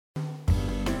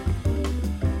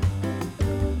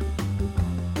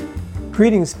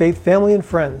Greetings, faith, family, and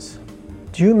friends.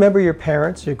 Do you remember your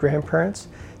parents, your grandparents,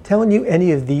 telling you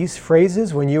any of these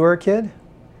phrases when you were a kid?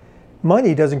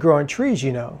 Money doesn't grow on trees,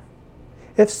 you know.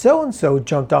 If so-and-so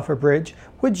jumped off a bridge,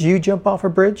 would you jump off a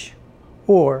bridge?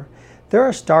 Or, there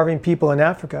are starving people in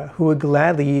Africa who would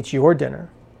gladly eat your dinner.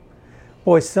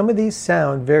 Boy, some of these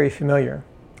sound very familiar.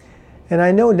 And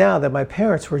I know now that my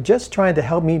parents were just trying to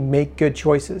help me make good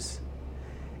choices.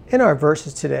 In our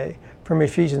verses today, from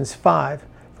Ephesians 5,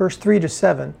 verse 3 to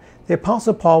 7, the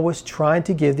Apostle Paul was trying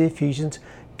to give the Ephesians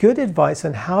good advice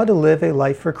on how to live a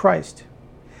life for Christ.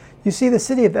 You see, the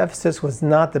city of Ephesus was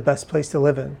not the best place to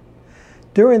live in.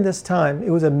 During this time, it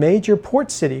was a major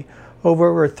port city of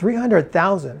over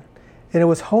 300,000, and it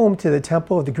was home to the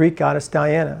temple of the Greek goddess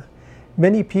Diana.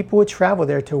 Many people would travel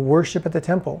there to worship at the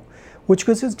temple, which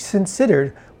was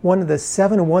considered one of the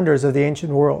 7 wonders of the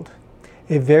ancient world.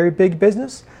 A very big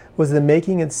business was the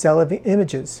making and selling of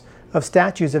images of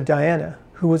statues of Diana,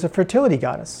 who was a fertility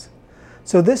goddess.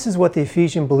 So this is what the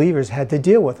Ephesian believers had to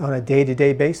deal with on a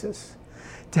day-to-day basis.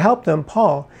 To help them,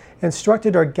 Paul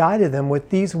instructed or guided them with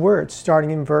these words starting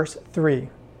in verse 3.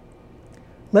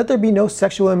 Let there be no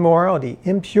sexual immorality,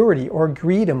 impurity, or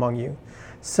greed among you.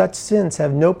 Such sins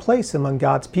have no place among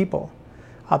God's people.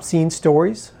 Obscene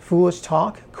stories, foolish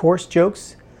talk, coarse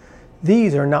jokes,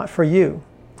 these are not for you.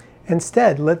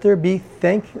 Instead, let there be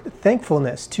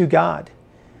thankfulness to God.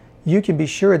 You can be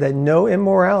sure that no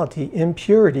immorality,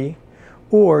 impurity,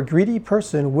 or greedy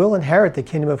person will inherit the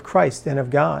kingdom of Christ and of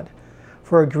God.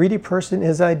 For a greedy person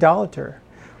is an idolater,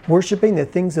 worshiping the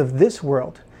things of this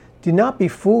world. Do not be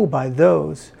fooled by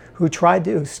those who try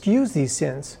to excuse these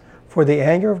sins, for the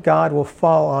anger of God will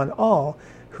fall on all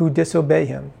who disobey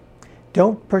him.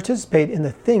 Don't participate in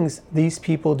the things these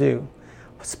people do.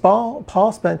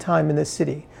 Paul spent time in this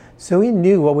city, so he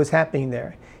knew what was happening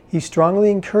there. He strongly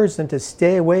encouraged them to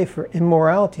stay away from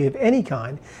immorality of any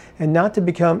kind and not to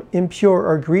become impure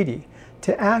or greedy,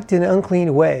 to act in an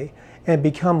unclean way and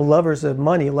become lovers of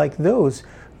money like those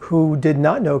who did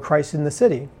not know Christ in the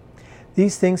city.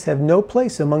 These things have no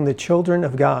place among the children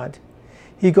of God.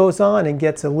 He goes on and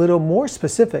gets a little more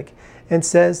specific and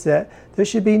says that they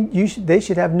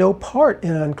should have no part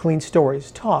in unclean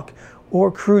stories, talk,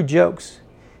 or crude jokes.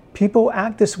 People who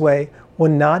act this way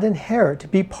will not inherit to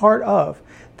be part of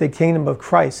the kingdom of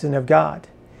Christ and of God.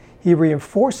 He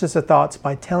reinforces the thoughts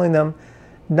by telling them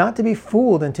not to be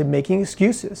fooled into making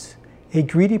excuses. A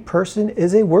greedy person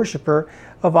is a worshiper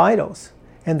of idols,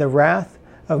 and the wrath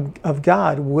of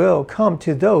God will come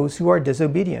to those who are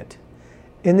disobedient.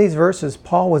 In these verses,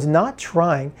 Paul was not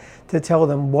trying to tell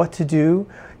them what to do.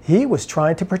 He was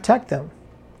trying to protect them.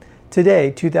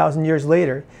 Today, 2,000 years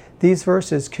later, these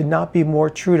verses could not be more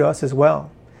true to us as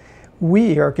well.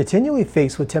 We are continually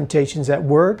faced with temptations at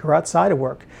work or outside of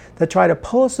work that try to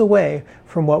pull us away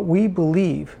from what we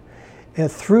believe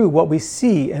and through what we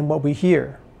see and what we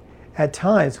hear. At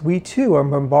times, we too are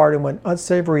bombarded with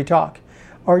unsavory talk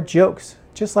or jokes,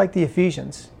 just like the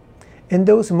Ephesians. In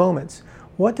those moments,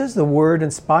 what does the Word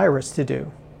inspire us to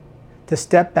do? To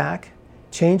step back,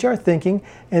 change our thinking,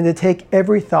 and to take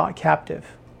every thought captive.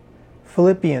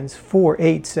 Philippians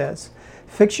 4:8 says,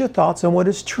 "Fix your thoughts on what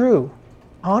is true,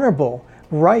 honorable,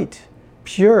 right,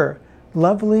 pure,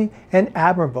 lovely, and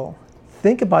admirable.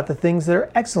 Think about the things that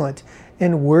are excellent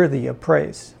and worthy of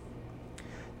praise."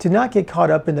 To not get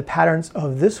caught up in the patterns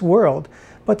of this world,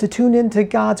 but to tune into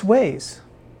God's ways.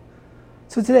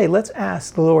 So today, let's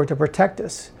ask the Lord to protect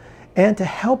us and to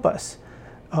help us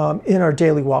in our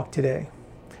daily walk today.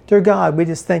 Dear God, we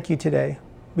just thank you today.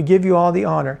 We give you all the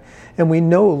honor, and we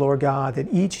know, Lord God,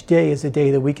 that each day is a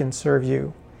day that we can serve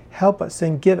you. Help us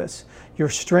and give us your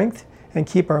strength and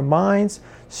keep our minds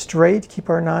straight, keep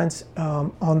our minds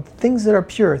on things that are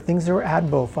pure, things that are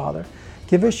admirable, Father.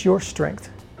 Give us your strength.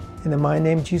 In the mighty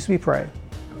name of Jesus we pray.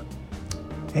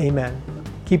 Amen.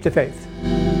 Keep the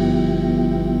faith.